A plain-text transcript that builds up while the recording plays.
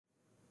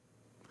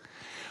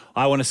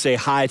I want to say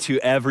hi to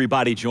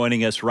everybody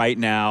joining us right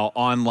now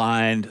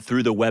online,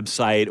 through the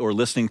website, or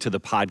listening to the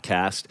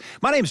podcast.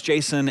 My name's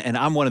Jason, and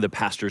I'm one of the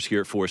pastors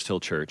here at Forest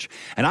Hill Church.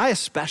 And I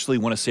especially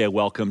want to say a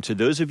welcome to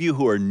those of you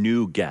who are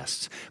new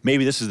guests.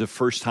 Maybe this is the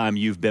first time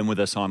you've been with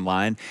us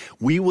online.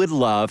 We would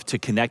love to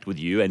connect with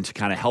you and to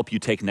kind of help you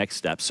take next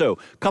steps. So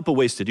a couple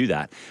ways to do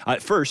that.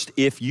 First,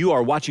 if you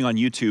are watching on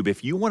YouTube,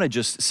 if you want to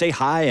just say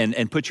hi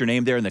and put your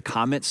name there in the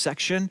comments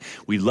section,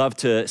 we'd love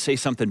to say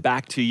something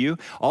back to you.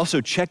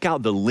 Also, check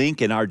out the link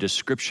in our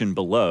description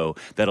below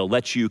that'll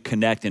let you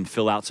connect and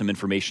fill out some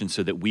information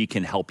so that we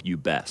can help you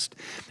best.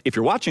 If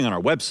you're watching on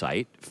our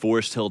website,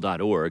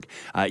 foresthill.org,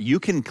 you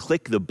can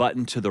click the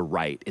button to the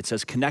right. It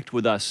says Connect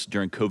with Us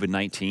during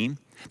COVID-19.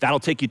 That'll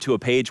take you to a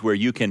page where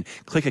you can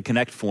click a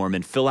connect form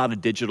and fill out a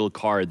digital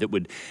card that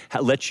would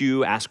let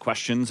you ask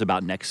questions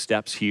about next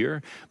steps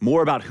here,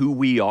 more about who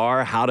we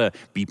are, how to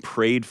be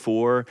prayed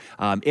for,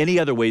 any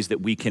other ways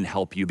that we can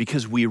help you,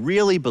 because we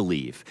really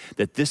believe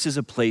that this is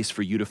a place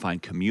for you to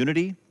find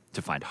community,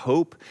 to find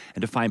hope,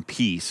 and to find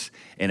peace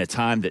in a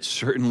time that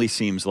certainly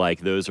seems like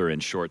those are in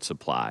short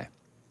supply.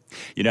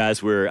 You know,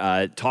 as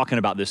we're talking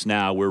about this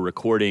now, we're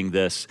recording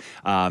this,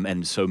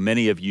 and so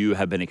many of you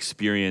have been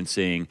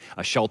experiencing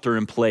a shelter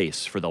in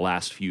place for the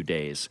last few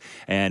days.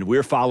 And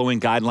we're following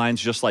guidelines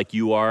just like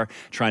you are,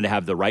 trying to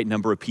have the right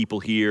number of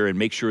people here and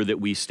make sure that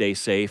we stay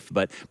safe.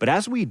 But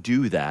as we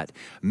do that,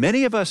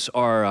 many of us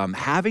are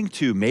having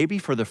to, maybe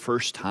for the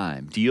first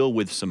time, deal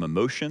with some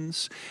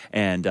emotions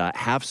and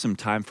have some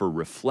time for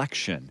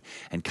reflection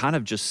and kind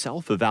of just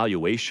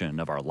self-evaluation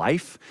of our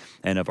life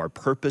and of our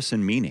purpose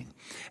and meaning.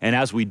 And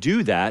as we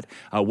do that,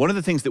 one of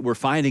the things that we're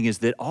finding is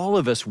that all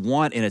of us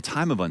want, in a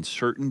time of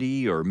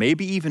uncertainty or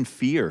maybe even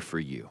fear for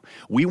you,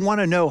 we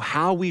want to know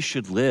how we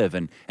should live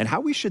and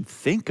how we should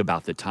think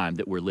about the time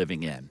that we're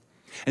living in.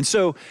 And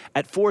so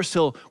at Forest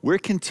Hill, we're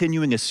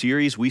continuing a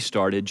series we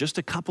started just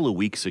a couple of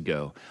weeks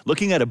ago,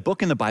 looking at a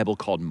book in the Bible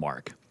called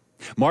Mark.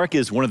 Mark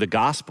is one of the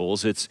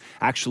Gospels. It's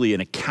actually an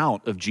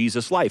account of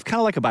Jesus' life, kind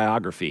of like a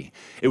biography.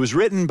 It was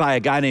written by a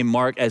guy named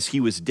Mark as he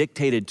was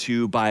dictated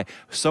to by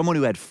someone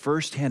who had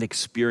firsthand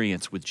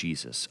experience with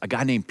Jesus, a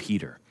guy named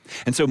Peter.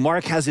 And so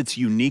Mark has its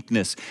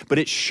uniqueness, but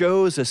it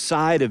shows a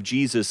side of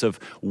Jesus, of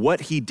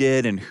what he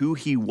did and who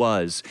he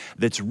was,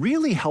 that's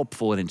really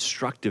helpful and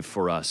instructive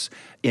for us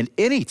in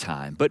any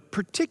time, but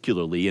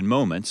particularly in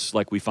moments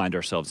like we find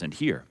ourselves in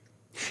here.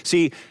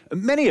 See,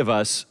 many of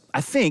us,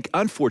 I think,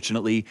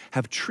 unfortunately,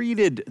 have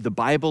treated the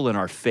Bible and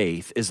our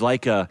faith as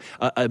like a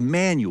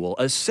manual,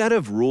 a set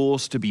of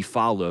rules to be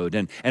followed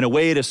and a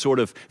way to sort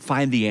of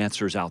find the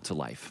answers out to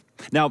life.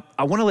 Now,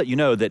 I want to let you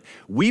know that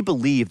we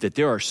believe that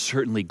there are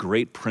certainly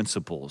great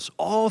principles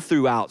all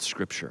throughout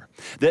Scripture,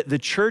 that the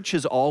church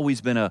has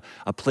always been a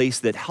place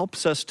that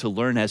helps us to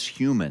learn as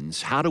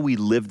humans, how do we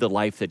live the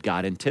life that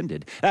God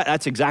intended?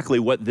 That's exactly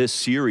what this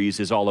series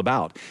is all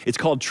about. It's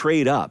called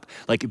Trade Up,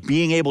 like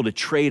being able to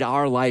trade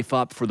our life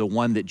up for the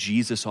one that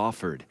Jesus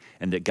offered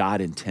and that God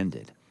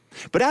intended.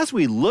 But as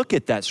we look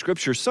at that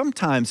Scripture,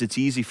 sometimes it's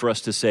easy for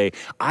us to say,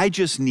 I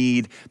just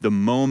need the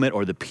moment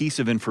or the piece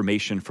of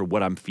information for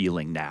what I'm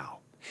feeling now.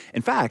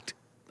 In fact,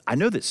 I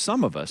know that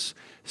some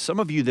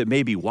of you that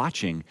may be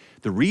watching,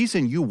 the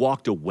reason you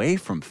walked away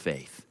from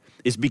faith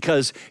is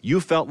because you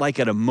felt like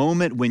at a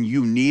moment when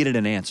you needed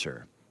an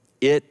answer,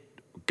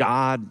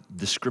 God,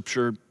 the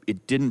Scripture,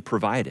 it didn't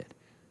provide it.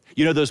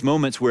 You know, those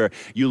moments where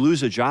you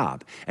lose a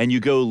job and you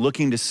go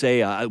looking to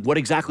say, what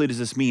exactly does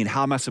this mean?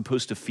 How am I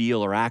supposed to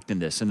feel or act in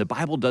this? And the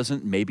Bible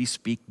doesn't maybe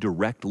speak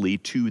directly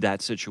to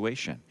that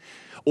situation.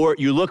 Or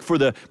you look for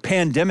the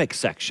pandemic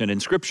section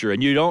in Scripture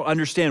and you don't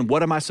understand,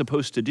 what am I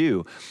supposed to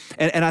do?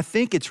 And I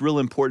think it's real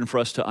important for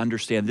us to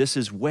understand this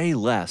is way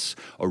less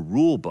a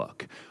rule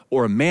book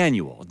or a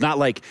manual, not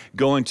like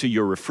going to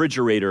your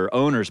refrigerator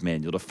owner's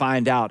manual to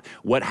find out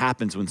what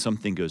happens when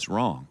something goes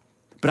wrong.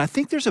 But I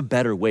think there's a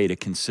better way to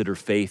consider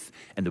faith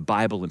and the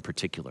Bible in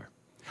particular.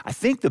 I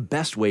think the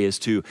best way is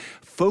to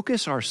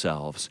focus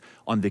ourselves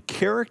on the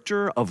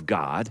character of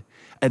God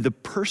and the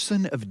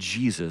person of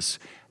Jesus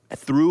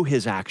through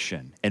his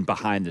action and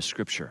behind the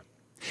Scripture.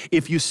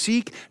 If you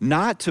seek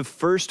not to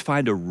first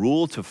find a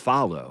rule to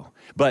follow,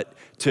 but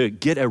to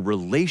get a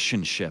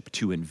relationship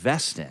to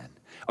invest in,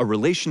 a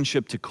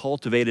relationship to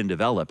cultivate and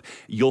develop,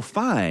 you'll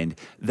find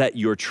that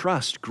your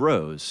trust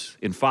grows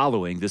in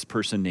following this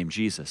person named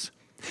Jesus.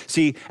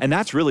 See, and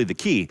that's really the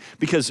key,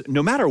 because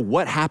no matter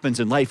what happens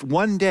in life,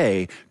 one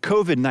day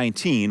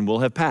COVID-19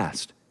 will have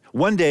passed.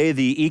 One day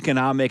the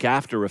economic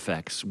after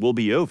effects will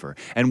be over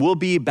and we'll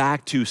be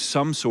back to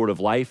some sort of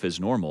life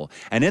as normal.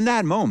 And in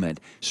that moment,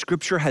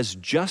 Scripture has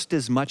just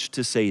as much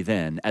to say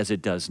then as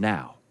it does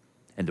now.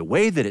 And the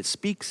way that it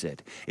speaks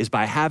it is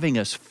by having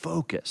us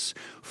focus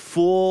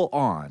full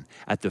on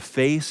at the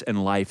face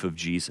and life of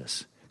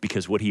Jesus,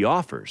 because what he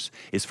offers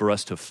is for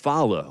us to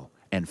follow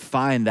and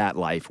find that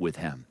life with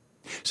him.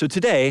 So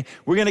today,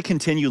 we're going to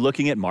continue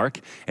looking at Mark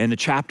and the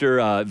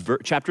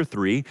chapter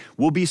 3.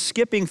 We'll be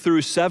skipping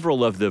through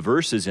several of the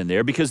verses in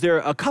there because there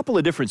are a couple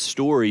of different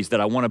stories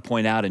that I want to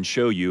point out and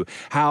show you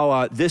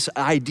how this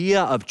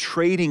idea of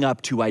trading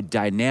up to a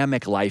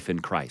dynamic life in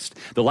Christ,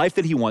 the life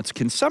that he wants,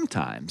 can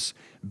sometimes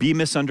be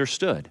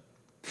misunderstood.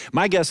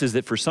 My guess is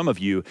that for some of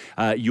you,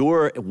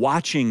 you're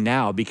watching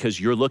now because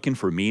you're looking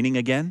for meaning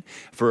again.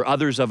 For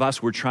others of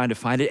us, we're trying to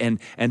find it,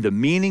 and the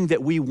meaning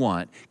that we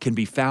want can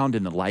be found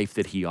in the life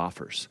that he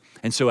offers.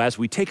 And so as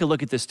we take a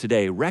look at this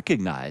today,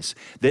 recognize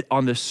that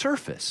on the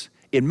surface,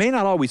 it may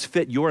not always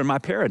fit your and my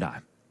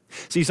paradigm.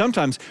 See,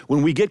 sometimes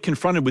when we get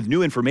confronted with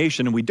new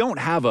information and we don't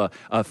have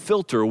a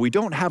filter, we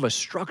don't have a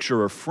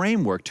structure or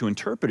framework to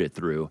interpret it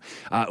through,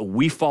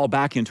 we fall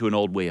back into an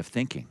old way of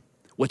thinking.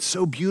 What's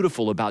so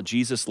beautiful about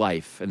Jesus'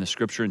 life and the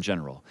scripture in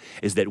general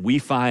is that we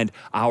find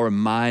our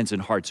minds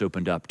and hearts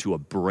opened up to a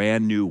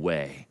brand new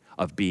way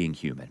of being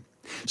human.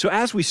 So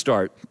as we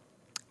start,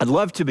 I'd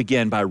love to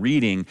begin by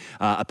reading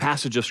a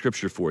passage of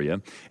scripture for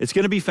you. It's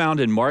going to be found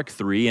in Mark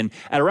 3, and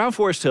at Around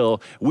Forest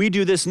Hill, we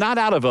do this not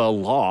out of a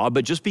law,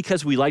 but just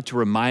because we like to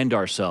remind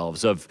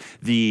ourselves of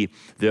the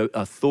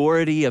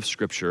authority of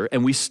scripture,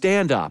 and we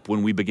stand up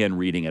when we begin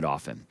reading it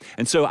often.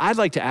 And so I'd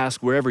like to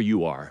ask wherever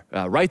you are,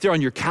 right there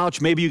on your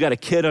couch, maybe you got a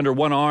kid under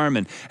one arm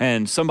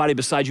and somebody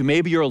beside you,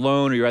 maybe you're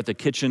alone or you're at the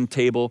kitchen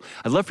table.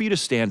 I'd love for you to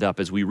stand up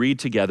as we read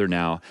together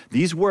now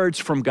these words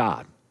from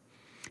God.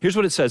 Here's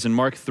what it says in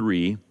Mark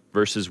 3,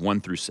 verses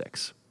 1 through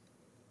 6.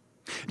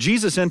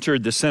 Jesus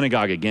entered the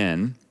synagogue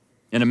again,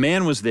 and a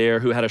man was there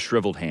who had a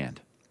shriveled hand.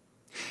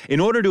 In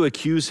order to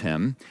accuse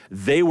him,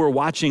 they were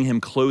watching him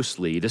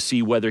closely to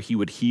see whether he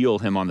would heal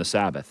him on the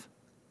Sabbath.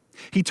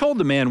 He told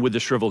the man with the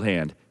shriveled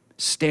hand,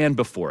 "Stand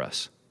before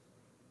us."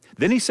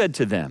 Then he said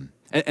to them,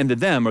 and to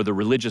them are the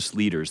religious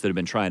leaders that have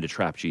been trying to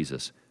trap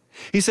Jesus.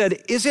 He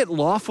said, "Is it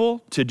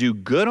lawful to do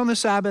good on the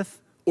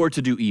Sabbath or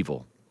to do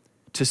evil?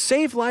 To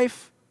save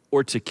life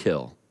or to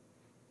kill?"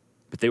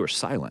 But they were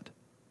silent.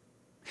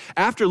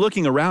 After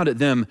looking around at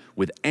them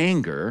with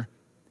anger,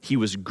 he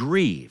was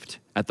grieved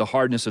at the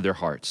hardness of their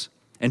hearts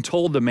and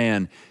told the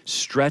man,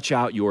 "Stretch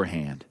out your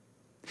hand."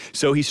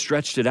 So he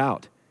stretched it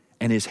out,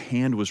 and his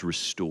hand was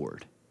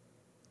restored.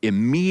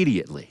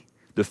 Immediately,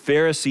 the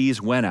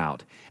Pharisees went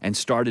out and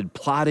started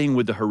plotting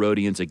with the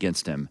Herodians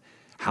against him,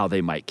 how they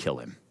might kill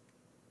him.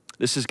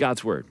 This is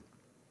God's word.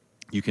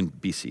 You can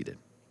be seated.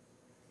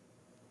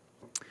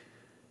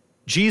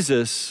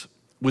 Jesus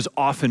was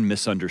often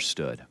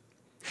misunderstood.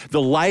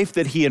 The life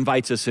that he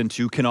invites us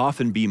into can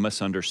often be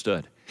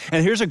misunderstood.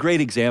 And here's a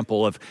great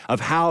example of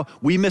how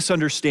we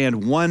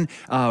misunderstand one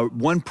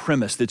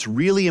premise that's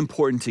really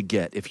important to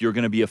get if you're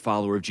going to be a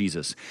follower of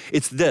Jesus.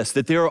 It's this,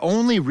 that there are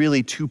only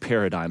really two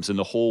paradigms in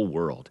the whole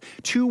world,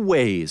 two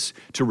ways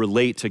to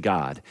relate to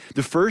God.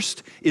 The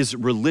first is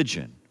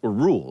religion or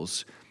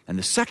rules, and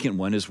the second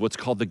one is what's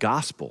called the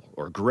gospel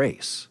or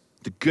grace.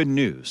 The good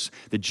news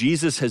that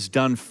Jesus has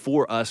done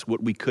for us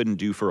what we couldn't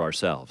do for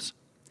ourselves.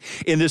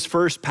 In this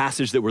first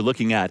passage that we're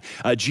looking at,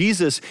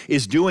 Jesus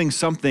is doing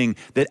something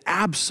that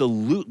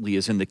absolutely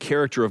is in the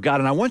character of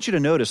God. And I want you to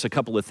notice a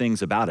couple of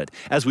things about it.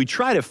 As we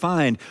try to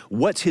find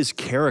what's his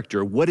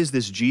character, what is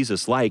this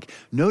Jesus like,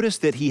 notice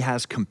that he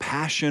has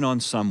compassion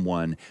on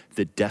someone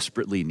that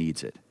desperately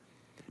needs it.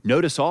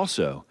 Notice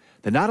also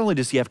that not only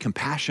does he have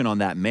compassion on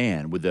that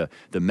man with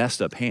the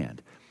messed up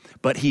hand,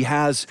 but he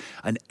has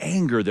an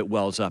anger that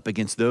wells up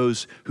against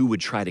those who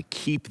would try to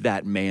keep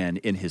that man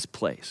in his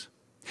place.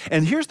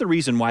 And here's the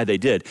reason why they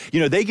did.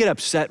 They get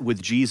upset with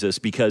Jesus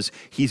because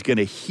he's going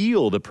to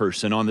heal the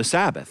person on the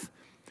Sabbath.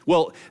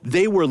 Well,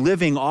 they were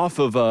living off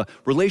of a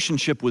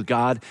relationship with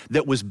God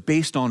that was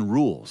based on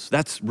rules.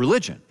 That's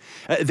religion.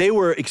 They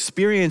were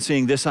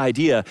experiencing this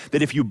idea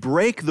that if you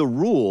break the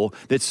rule,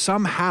 that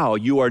somehow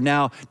you are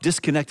now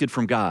disconnected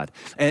from God.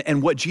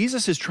 And what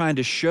Jesus is trying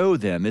to show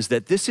them is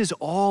that this is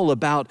all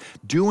about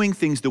doing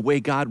things the way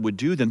God would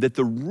do them, that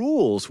the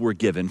rules were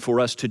given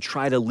for us to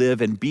try to live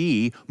and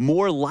be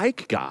more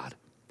like God.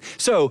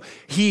 So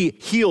he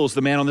heals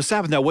the man on the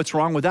Sabbath. Now, what's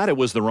wrong with that? It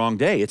was the wrong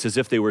day. It's as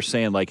if they were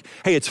saying like,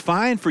 hey, it's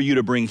fine for you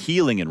to bring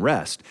healing and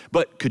rest,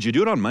 but could you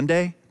do it on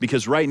Monday?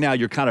 Because right now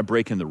you're kind of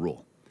breaking the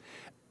rule.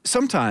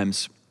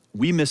 Sometimes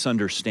we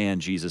misunderstand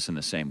Jesus in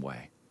the same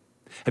way.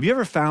 Have you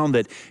ever found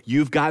that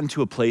you've gotten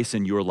to a place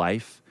in your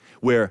life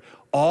where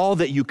all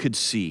that you could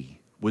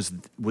see was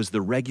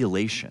the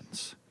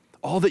regulations?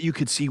 All that you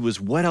could see was,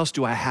 what else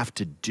do I have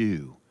to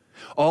do?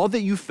 All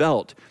that you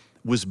felt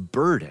was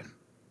burden.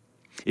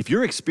 If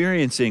you're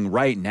experiencing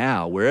right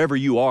now, wherever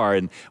you are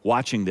and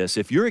watching this,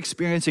 if you're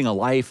experiencing a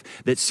life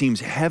that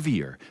seems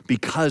heavier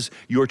because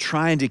you're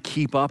trying to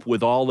keep up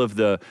with all of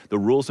the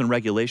rules and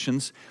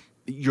regulations,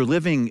 you're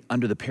living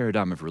under the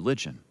paradigm of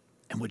religion.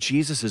 And what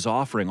Jesus is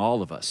offering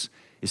all of us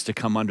is to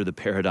come under the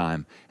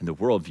paradigm and the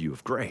worldview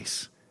of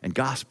grace and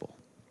gospel.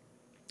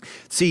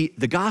 See,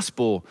 the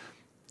gospel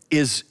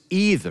is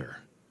either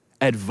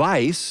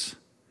advice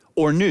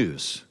or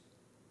news.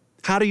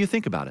 How do you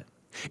think about it?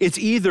 It's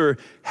either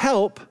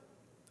help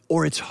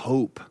or it's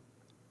hope.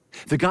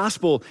 The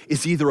gospel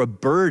is either a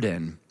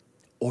burden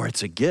or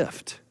it's a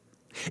gift.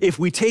 If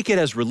we take it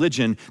as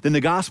religion, then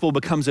the gospel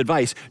becomes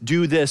advice.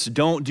 Do this,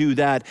 don't do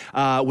that.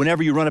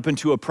 Whenever you run up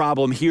into a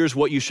problem, here's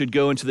what you should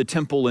go into the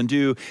temple and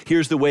do.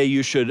 Here's the way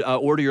you should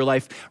order your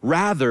life.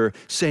 Rather,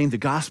 saying the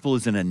gospel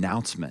is an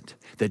announcement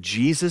that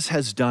Jesus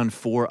has done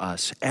for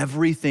us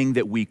everything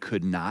that we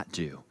could not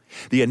do.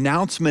 The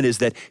announcement is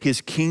that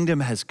his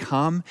kingdom has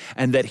come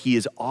and that he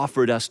has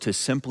offered us to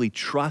simply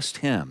trust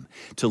him,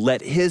 to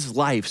let his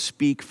life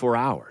speak for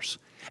ours.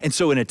 And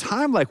so in a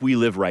time like we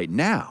live right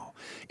now,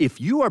 if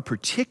you are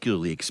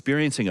particularly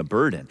experiencing a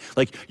burden,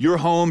 like you're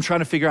home trying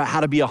to figure out how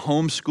to be a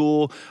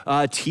homeschool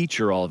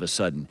teacher all of a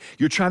sudden,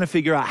 you're trying to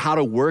figure out how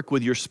to work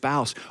with your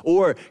spouse,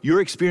 or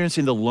you're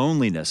experiencing the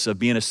loneliness of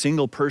being a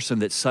single person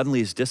that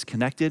suddenly is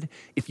disconnected,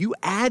 if you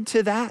add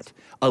to that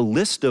a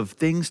list of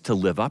things to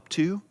live up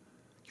to,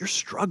 you're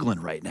struggling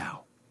right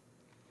now.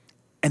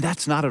 And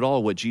that's not at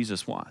all what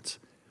Jesus wants.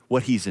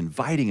 What he's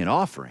inviting and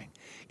offering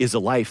is a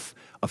life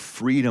of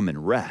freedom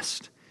and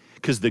rest.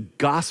 Because the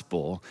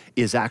gospel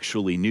is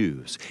actually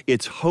news.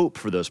 It's hope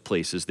for those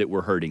places that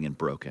were hurting and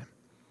broken.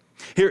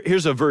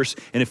 Here's a verse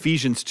in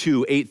Ephesians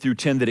 2,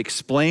 8-10 that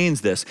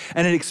explains this.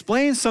 And it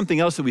explains something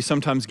else that we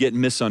sometimes get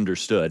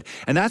misunderstood.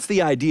 And that's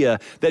the idea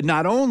that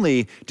not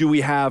only do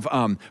we have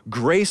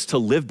grace to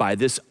live by,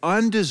 this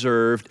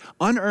undeserved,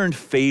 unearned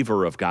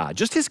favor of God,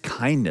 just his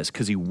kindness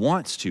because he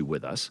wants to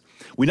with us.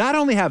 We not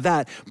only have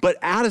that, but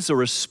as a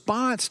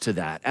response to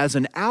that, as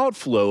an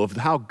outflow of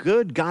how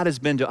good God has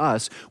been to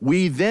us,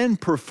 we then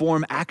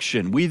perform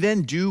action. We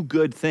then do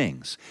good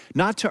things,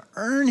 not to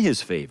earn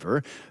his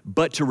favor,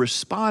 but to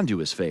respond to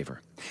his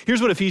favor.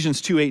 Here's what Ephesians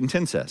 2,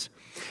 8-10 says.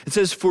 It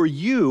says, "For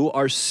you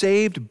are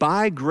saved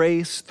by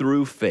grace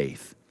through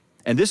faith.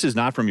 And this is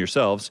not from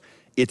yourselves,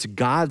 it's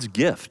God's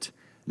gift,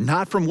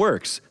 not from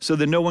works, so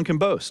that no one can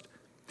boast.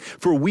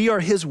 For we are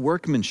his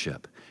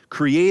workmanship,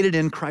 created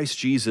in Christ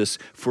Jesus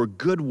for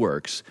good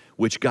works,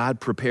 which God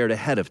prepared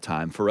ahead of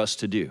time for us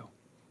to do."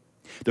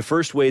 The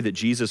first way that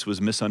Jesus was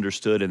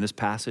misunderstood in this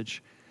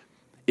passage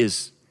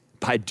is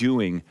by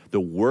doing the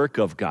work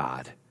of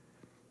God,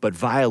 but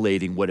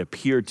violating what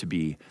appeared to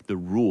be the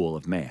rule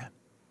of man.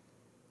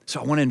 So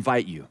I want to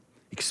invite you,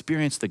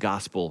 experience the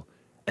gospel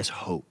as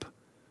hope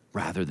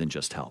rather than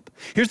just help.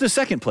 Here's the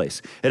second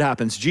place it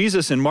happens.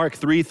 Jesus in Mark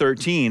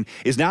 3:13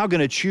 is now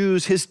going to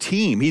choose his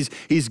team.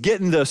 He's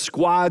getting the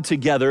squad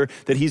together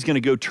that he's going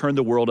to go turn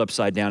the world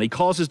upside down. He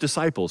calls his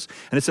disciples,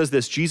 and it says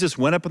this: Jesus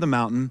went up on the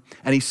mountain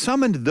and he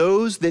summoned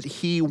those that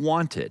he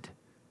wanted,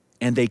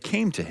 and they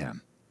came to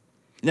him.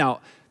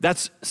 Now,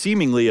 that's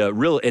seemingly a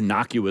real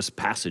innocuous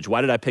passage.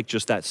 Why did I pick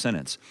just that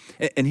sentence?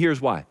 And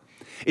here's why.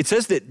 It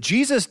says that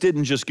Jesus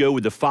didn't just go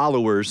with the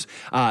followers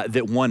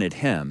that wanted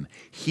him.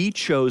 He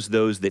chose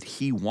those that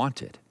he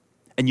wanted.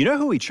 And you know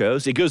who he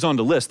chose? It goes on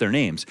to list their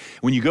names.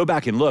 When you go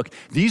back and look,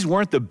 these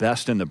weren't the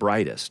best and the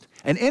brightest.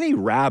 And any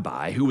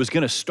rabbi who was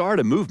going to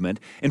start a movement,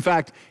 in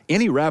fact,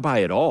 any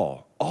rabbi at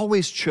all,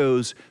 always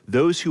chose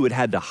those who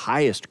had the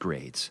highest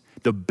grades,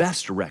 the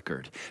best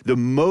record, the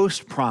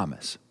most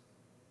promise.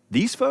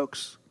 These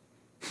folks,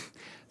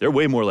 they're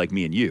way more like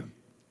me and you.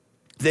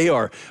 They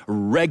are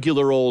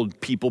regular old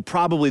people,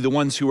 probably the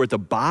ones who were at the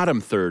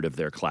bottom third of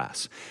their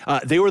class.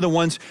 They were the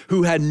ones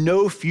who had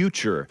no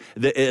future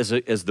as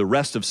the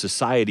rest of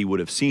society would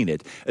have seen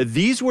it.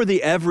 These were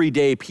the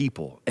everyday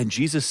people, and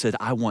Jesus said,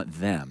 I want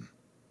them,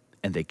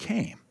 and they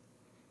came.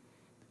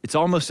 It's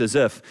almost as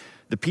if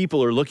the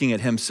people are looking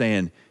at him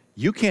saying,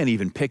 you can't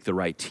even pick the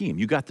right team.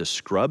 You got the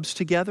scrubs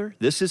together?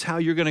 This is how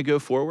you're going to go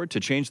forward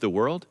to change the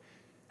world?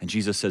 And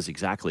Jesus says,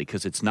 exactly,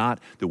 because it's not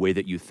the way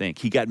that you think.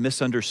 He got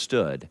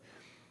misunderstood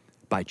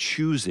by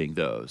choosing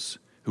those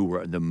who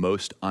were the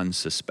most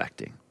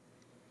unsuspecting.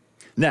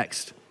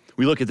 Next,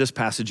 we look at this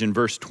passage in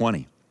verse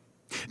 20.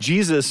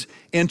 Jesus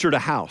entered a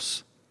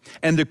house,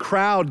 and the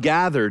crowd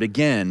gathered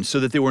again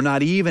so that they were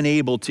not even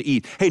able to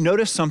eat. Hey,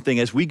 notice something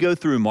as we go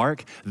through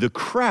Mark, the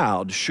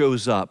crowd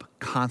shows up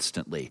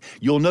constantly.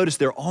 You'll notice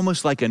they're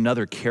almost like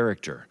another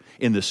character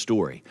in the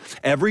story.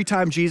 Every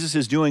time Jesus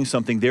is doing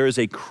something, there is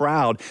a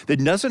crowd that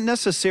doesn't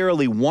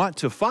necessarily want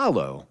to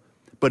follow,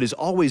 but is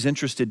always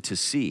interested to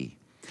see.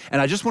 And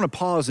I just want to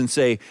pause and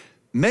say,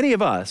 many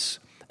of us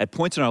at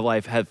points in our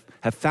life have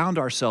found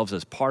ourselves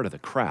as part of the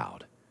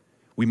crowd.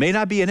 We may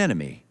not be an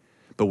enemy,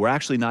 but we're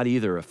actually not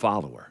either a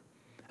follower.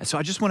 And so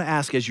I just want to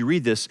ask, as you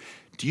read this,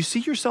 do you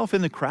see yourself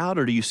in the crowd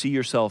or do you see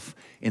yourself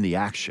in the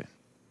action?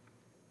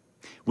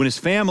 When his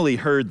family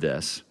heard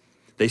this,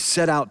 they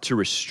set out to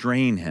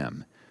restrain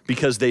him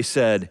because they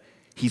said,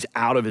 he's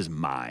out of his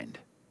mind.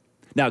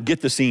 Now,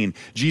 get the scene.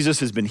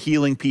 Jesus has been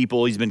healing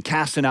people. He's been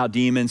casting out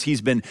demons.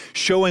 He's been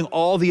showing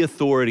all the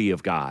authority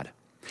of God.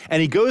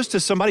 And he goes to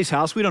somebody's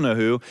house, we don't know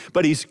who,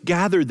 but he's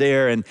gathered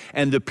there and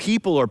the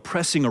people are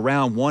pressing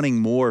around wanting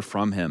more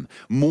from him,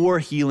 more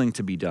healing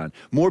to be done,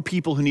 more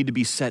people who need to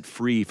be set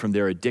free from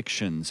their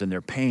addictions and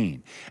their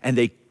pain. And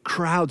they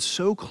crowd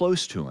so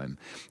close to him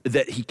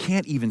that he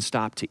can't even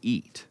stop to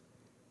eat.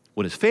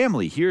 When his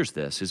family hears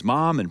this, his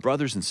mom and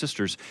brothers and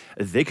sisters,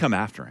 they come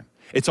after him.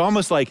 It's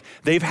almost like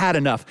they've had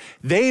enough.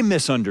 They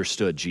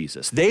misunderstood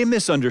Jesus. They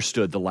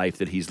misunderstood the life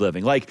that he's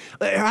living. Like,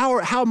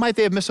 how might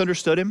they have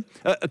misunderstood him?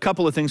 A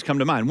couple of things come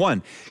to mind.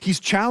 One, he's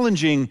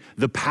challenging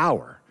the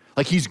power.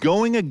 Like, he's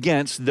going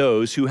against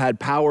those who had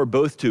power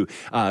both to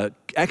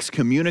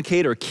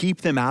excommunicate or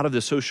keep them out of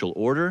the social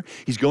order.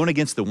 He's going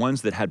against the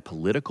ones that had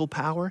political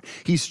power.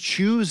 He's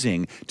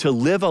choosing to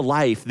live a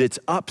life that's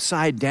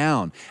upside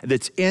down,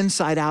 that's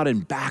inside out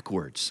and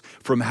backwards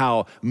from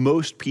how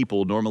most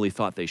people normally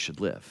thought they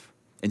should live.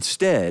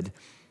 Instead,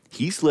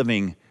 he's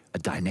living a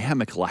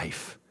dynamic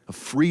life of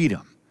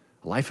freedom,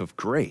 a life of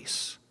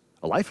grace,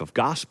 a life of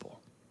gospel.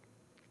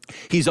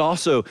 He's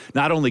also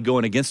not only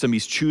going against them,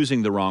 he's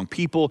choosing the wrong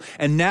people.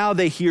 And now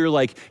they hear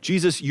like,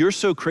 Jesus, you're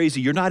so crazy,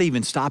 you're not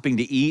even stopping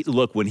to eat.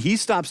 Look, when he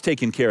stops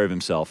taking care of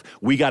himself,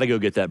 we got to go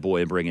get that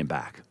boy and bring him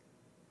back.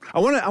 I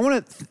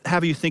want to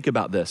have you think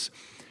about this.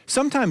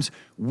 Sometimes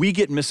we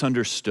get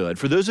misunderstood.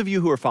 For those of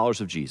you who are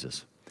followers of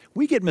Jesus,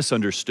 we get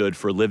misunderstood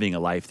for living a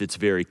life that's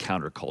very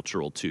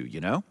countercultural too, you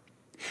know?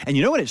 And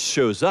you know when it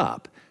shows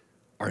up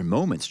are in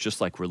moments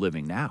just like we're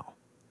living now.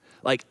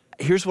 Like,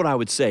 here's what I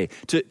would say,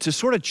 to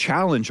sort of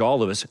challenge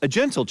all of us, a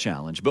gentle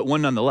challenge, but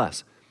one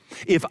nonetheless.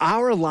 If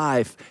our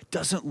life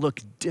doesn't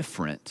look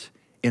different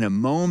in a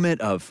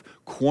moment of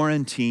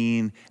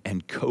quarantine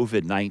and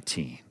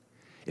COVID-19,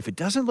 if it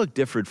doesn't look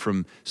different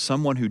from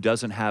someone who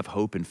doesn't have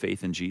hope and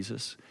faith in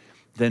Jesus,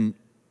 then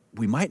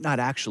we might not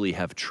actually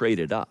have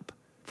traded up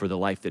for the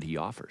life that he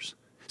offers.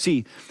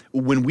 See,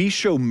 when we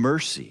show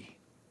mercy,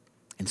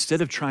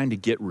 instead of trying to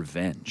get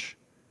revenge,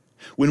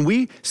 when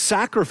we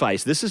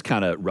sacrifice, this is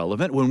kind of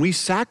relevant, when we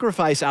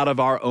sacrifice out of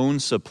our own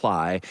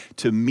supply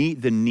to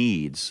meet the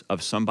needs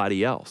of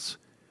somebody else.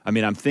 I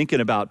mean, I'm thinking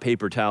about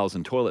paper towels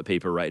and toilet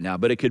paper right now,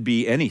 but it could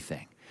be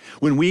anything.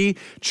 When we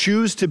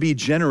choose to be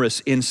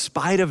generous in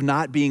spite of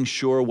not being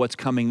sure what's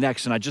coming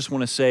next. And I just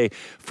want to say,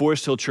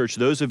 Forest Hill Church,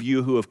 those of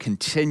you who have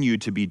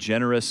continued to be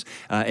generous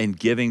in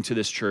giving to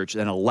this church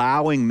and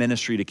allowing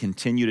ministry to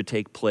continue to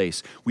take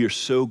place, we are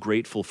so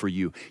grateful for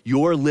you.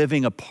 You're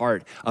living a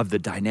part of the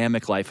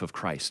dynamic life of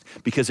Christ,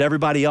 because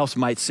everybody else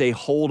might say,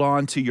 hold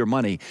on to your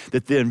money,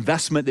 that the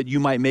investment that you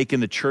might make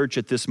in the church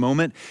at this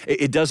moment,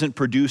 it doesn't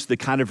produce the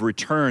kind of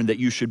return that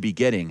you should be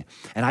getting.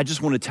 And I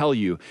just want to tell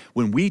you,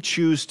 when we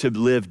choose to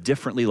live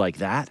differently like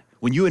that,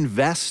 when you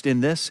invest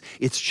in this,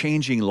 it's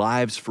changing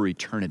lives for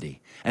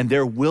eternity. And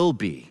there will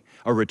be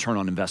a return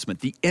on investment.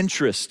 The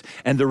interest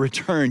and the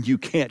return you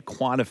can't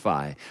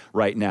quantify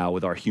right now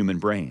with our human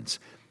brains.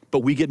 But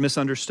we get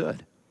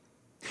misunderstood.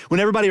 When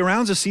everybody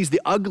around us sees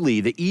the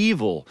ugly, the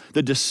evil,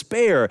 the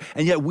despair,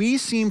 and yet we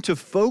seem to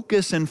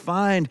focus and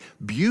find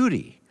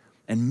beauty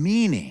and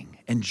meaning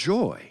and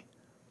joy.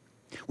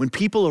 When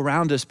people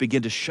around us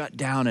begin to shut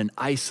down and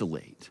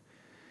isolate,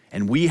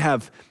 and we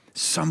have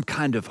some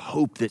kind of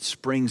hope that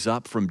springs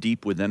up from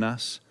deep within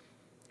us,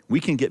 we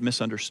can get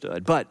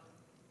misunderstood. But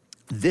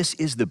this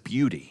is the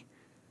beauty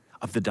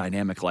of the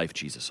dynamic life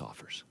Jesus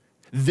offers.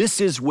 This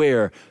is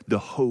where the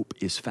hope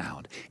is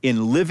found,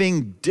 in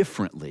living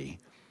differently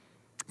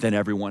than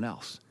everyone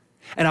else.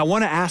 And I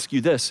want to ask you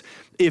this.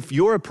 If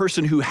you're a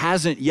person who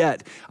hasn't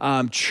yet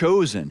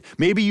chosen,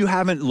 maybe you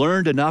haven't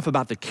learned enough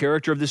about the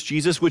character of this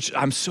Jesus, which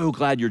I'm so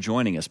glad you're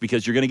joining us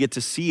because you're going to get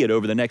to see it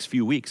over the next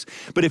few weeks.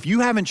 But if you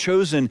haven't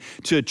chosen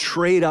to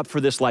trade up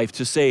for this life,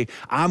 to say,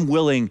 I'm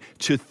willing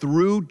to,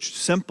 through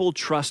simple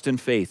trust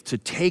and faith, to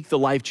take the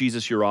life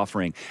Jesus you're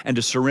offering and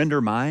to surrender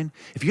mine,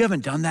 if you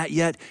haven't done that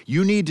yet,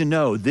 you need to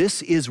know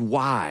this is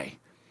why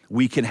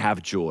we can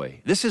have joy.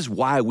 This is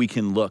why we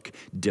can look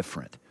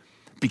different.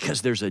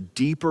 Because there's a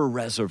deeper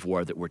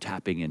reservoir that we're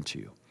tapping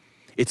into.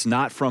 It's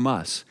not from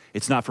us.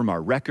 It's not from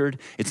our record.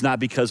 It's not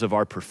because of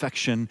our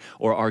perfection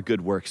or our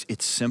good works.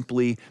 It's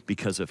simply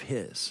because of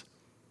his.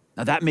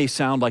 Now that may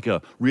sound like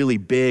a really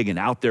big and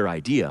out there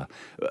idea,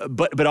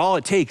 but all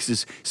it takes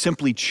is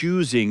simply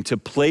choosing to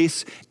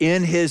place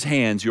in his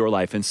hands your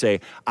life and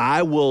say,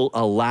 I will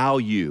allow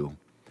you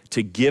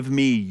to give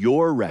me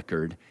your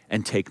record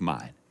and take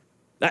mine.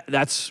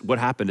 That's what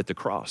happened at the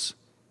cross.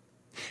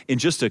 In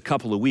just a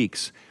couple of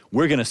weeks,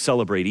 we're going to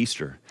celebrate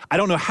Easter. I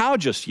don't know how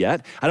just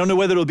yet. I don't know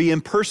whether it'll be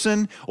in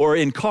person or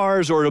in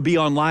cars or it'll be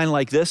online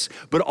like this,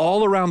 but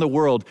all around the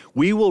world,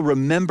 we will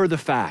remember the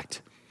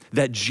fact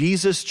that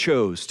Jesus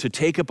chose to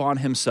take upon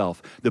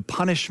himself the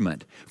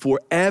punishment for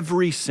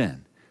every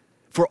sin,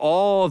 for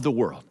all of the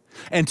world,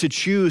 and to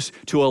choose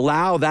to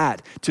allow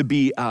that to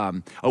be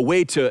a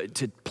way to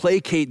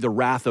placate the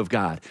wrath of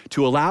God,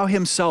 to allow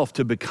himself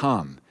to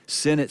become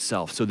sin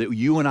itself so that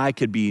you and I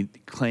could be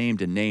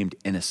claimed and named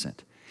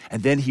innocent.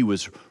 And then he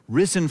was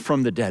risen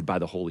from the dead by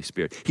the Holy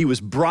Spirit. He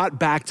was brought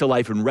back to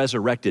life and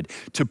resurrected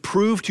to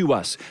prove to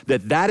us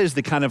that that is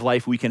the kind of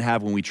life we can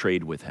have when we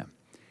trade with him.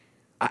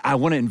 I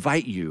want to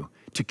invite you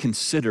to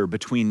consider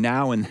between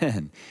now and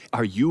then,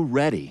 are you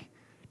ready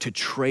to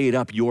trade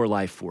up your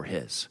life for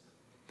his?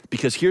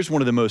 Because here's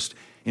one of the most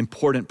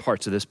important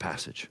parts of this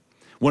passage.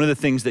 One of the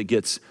things that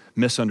gets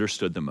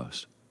misunderstood the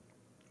most.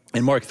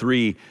 In Mark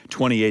 3,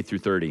 28 through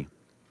 30,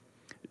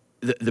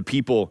 the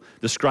people,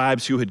 the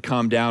scribes who had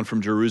come down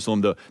from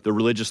Jerusalem, the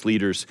religious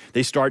leaders,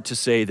 they start to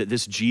say that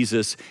this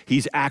Jesus,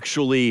 he's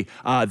actually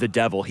the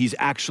devil. He's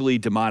actually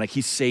demonic.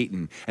 He's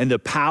Satan. And the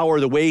power,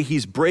 the way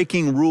he's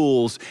breaking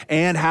rules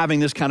and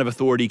having this kind of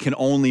authority can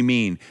only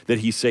mean that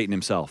he's Satan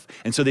himself.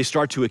 And so they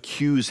start to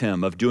accuse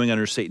him of doing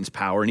under Satan's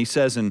power. And he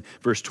says in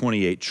verse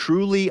 28,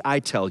 "Truly I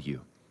tell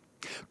you,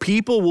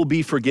 people will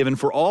be forgiven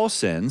for all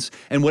sins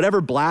and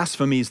whatever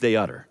blasphemies they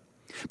utter.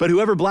 But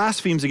whoever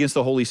blasphemes against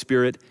the Holy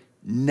Spirit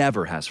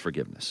never has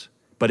forgiveness,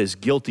 but is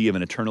guilty of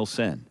an eternal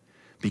sin,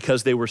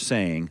 because they were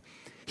saying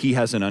he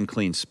has an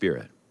unclean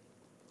spirit."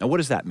 Now, what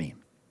does that mean?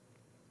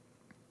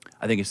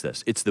 I think it's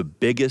this. It's the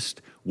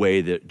biggest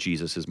way that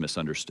Jesus is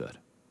misunderstood.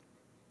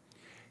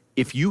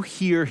 If you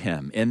hear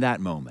him in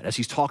that moment, as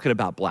he's talking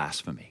about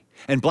blasphemy,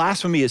 and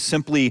blasphemy is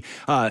simply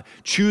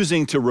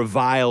choosing to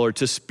revile or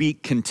to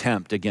speak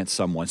contempt against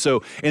someone.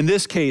 So in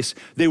this case,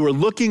 they were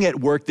looking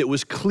at work that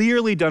was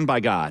clearly done by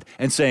God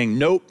and saying,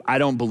 nope, I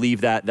don't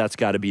believe that. That's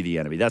got to be the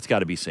enemy. That's got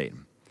to be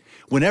Satan.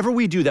 Whenever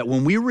we do that,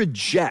 when we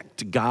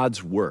reject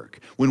God's work,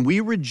 when we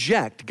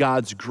reject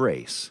God's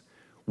grace,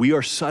 we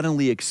are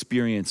suddenly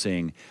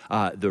experiencing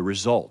the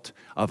result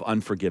of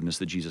unforgiveness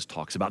that Jesus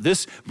talks about.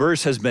 This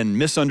verse has been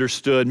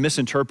misunderstood,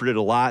 misinterpreted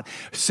a lot.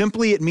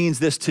 Simply, it means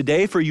this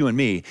today for you and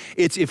me.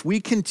 It's if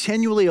we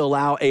continually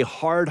allow a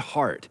hard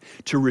heart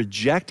to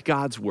reject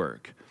God's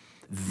work,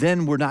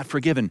 then we're not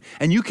forgiven.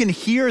 And you can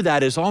hear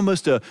that as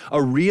almost a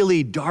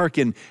really dark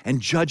and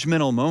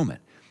judgmental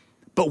moment.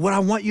 But what I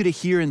want you to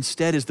hear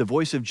instead is the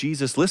voice of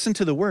Jesus. Listen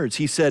to the words.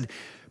 He said,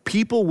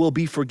 people will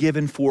be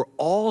forgiven for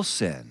all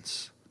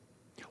sins.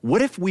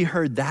 What if we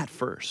heard that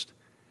first?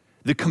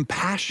 The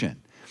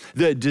compassion,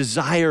 the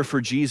desire for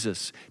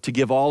Jesus to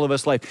give all of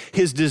us life,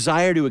 his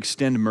desire to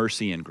extend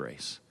mercy and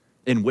grace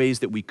in ways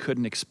that we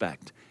couldn't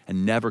expect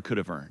and never could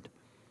have earned.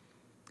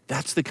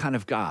 That's the kind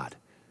of God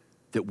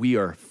that we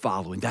are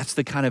following. That's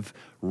the kind of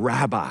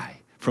rabbi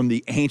from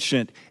the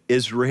ancient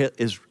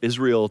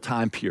Israel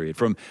time period,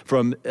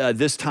 from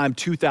this time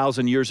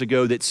 2,000 years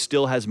ago that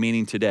still has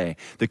meaning today.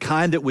 The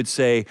kind that would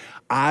say,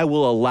 I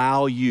will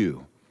allow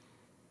you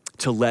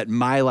to let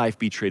my life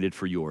be traded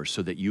for yours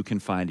so that you can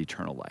find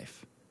eternal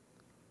life.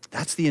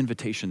 That's the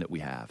invitation that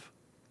we have.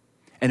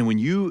 And when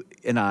you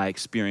and I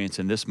experience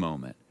in this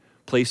moment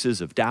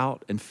places of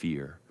doubt and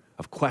fear,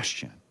 of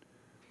question,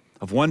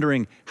 of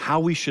wondering how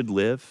we should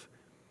live,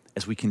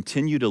 as we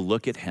continue to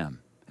look at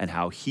him and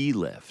how he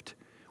lived,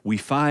 we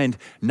find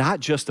not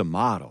just a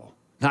model,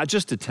 not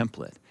just a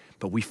template,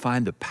 but we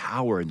find the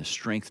power and the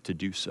strength to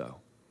do so.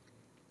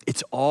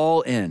 It's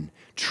all in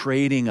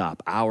trading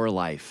up our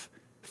life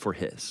for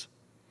his.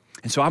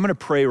 And so I'm going to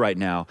pray right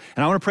now,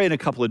 and I want to pray in a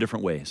couple of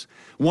different ways.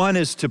 One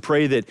is to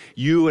pray that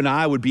you and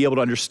I would be able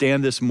to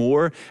understand this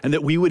more, and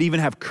that we would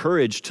even have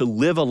courage to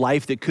live a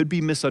life that could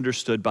be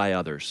misunderstood by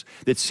others,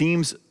 that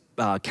seems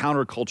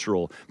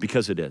countercultural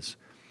because it is.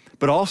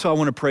 But also I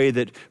want to pray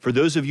that for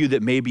those of you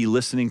that may be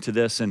listening to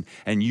this and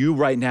you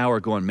right now are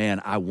going,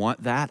 man, I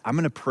want that. I'm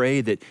going to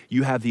pray that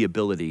you have the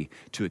ability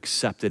to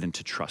accept it and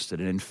to trust it,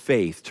 and in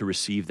faith to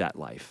receive that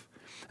life.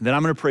 And then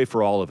I'm going to pray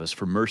for all of us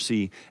for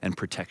mercy and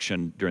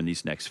protection during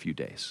these next few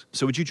days.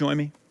 So would you join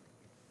me?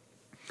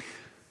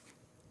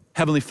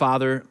 Heavenly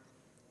Father,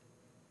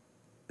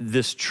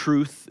 this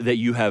truth that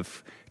you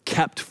have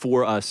kept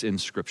for us in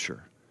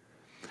Scripture,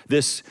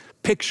 this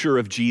picture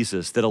of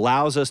Jesus that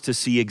allows us to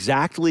see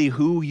exactly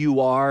who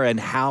you are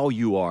and how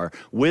you are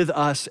with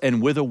us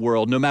and with a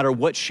world, no matter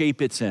what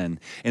shape it's in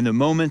the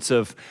moments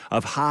of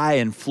high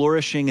and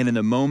flourishing and in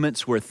the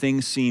moments where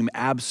things seem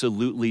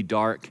absolutely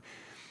dark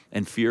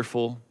and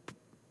fearful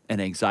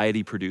and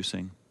anxiety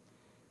producing.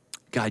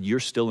 God, you're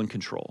still in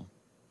control.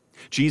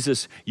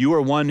 Jesus, you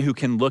are one who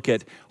can look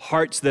at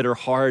hearts that are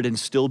hard and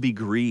still be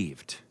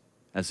grieved,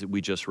 as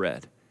we just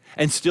read,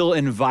 and still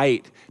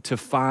invite to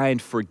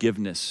find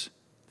forgiveness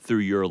through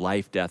your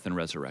life, death, and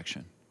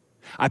resurrection.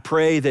 I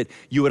pray that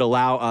you would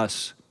allow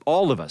us,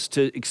 all of us,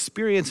 to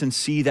experience and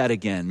see that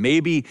again,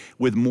 maybe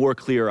with more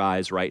clear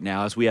eyes right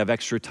now as we have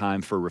extra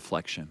time for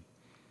reflection.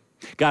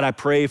 God, I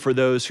pray for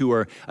those who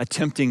are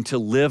attempting to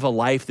live a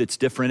life that's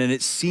different, and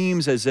it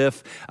seems as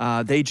if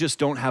they just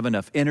don't have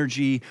enough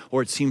energy,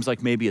 or it seems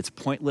like maybe it's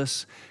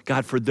pointless.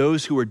 God, for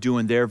those who are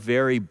doing their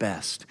very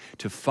best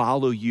to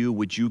follow you,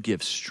 would you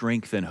give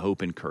strength and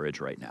hope and courage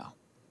right now?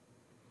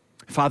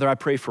 Father, I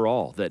pray for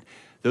all that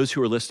those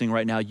who are listening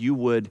right now, you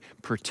would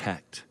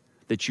protect,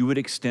 that you would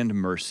extend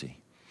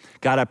mercy.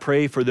 God, I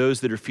pray for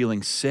those that are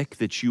feeling sick,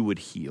 that you would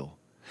heal.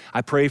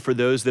 I pray for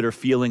those that are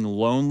feeling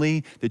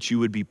lonely, that you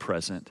would be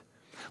present.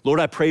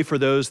 Lord, I pray for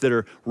those that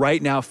are right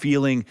now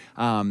feeling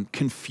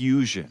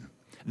confusion,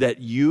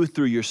 that you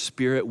through your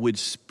Spirit would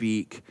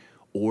speak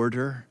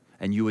order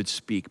and you would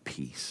speak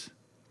peace.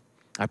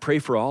 I pray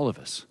for all of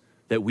us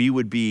that we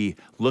would be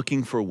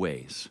looking for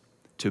ways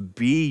to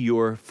be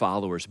your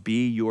followers,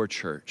 be your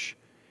church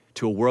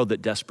to a world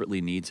that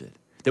desperately needs it.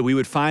 That we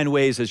would find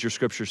ways, as your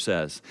scripture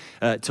says,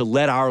 to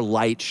let our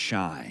light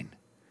shine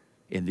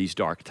in these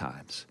dark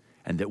times.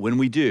 And that when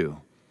we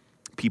do,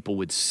 people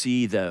would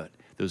see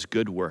those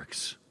good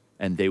works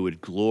and they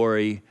would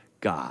glory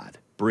God,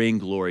 bring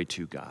glory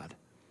to God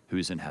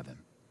who's in heaven.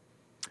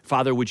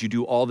 Father, would you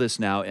do all this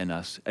now in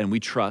us? And we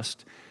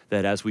trust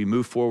that as we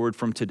move forward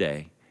from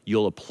today,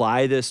 you'll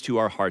apply this to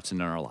our hearts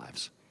and in our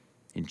lives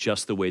in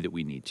just the way that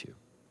we need to.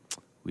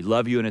 We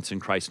love you, and it's in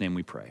Christ's name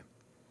we pray.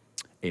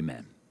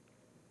 Amen.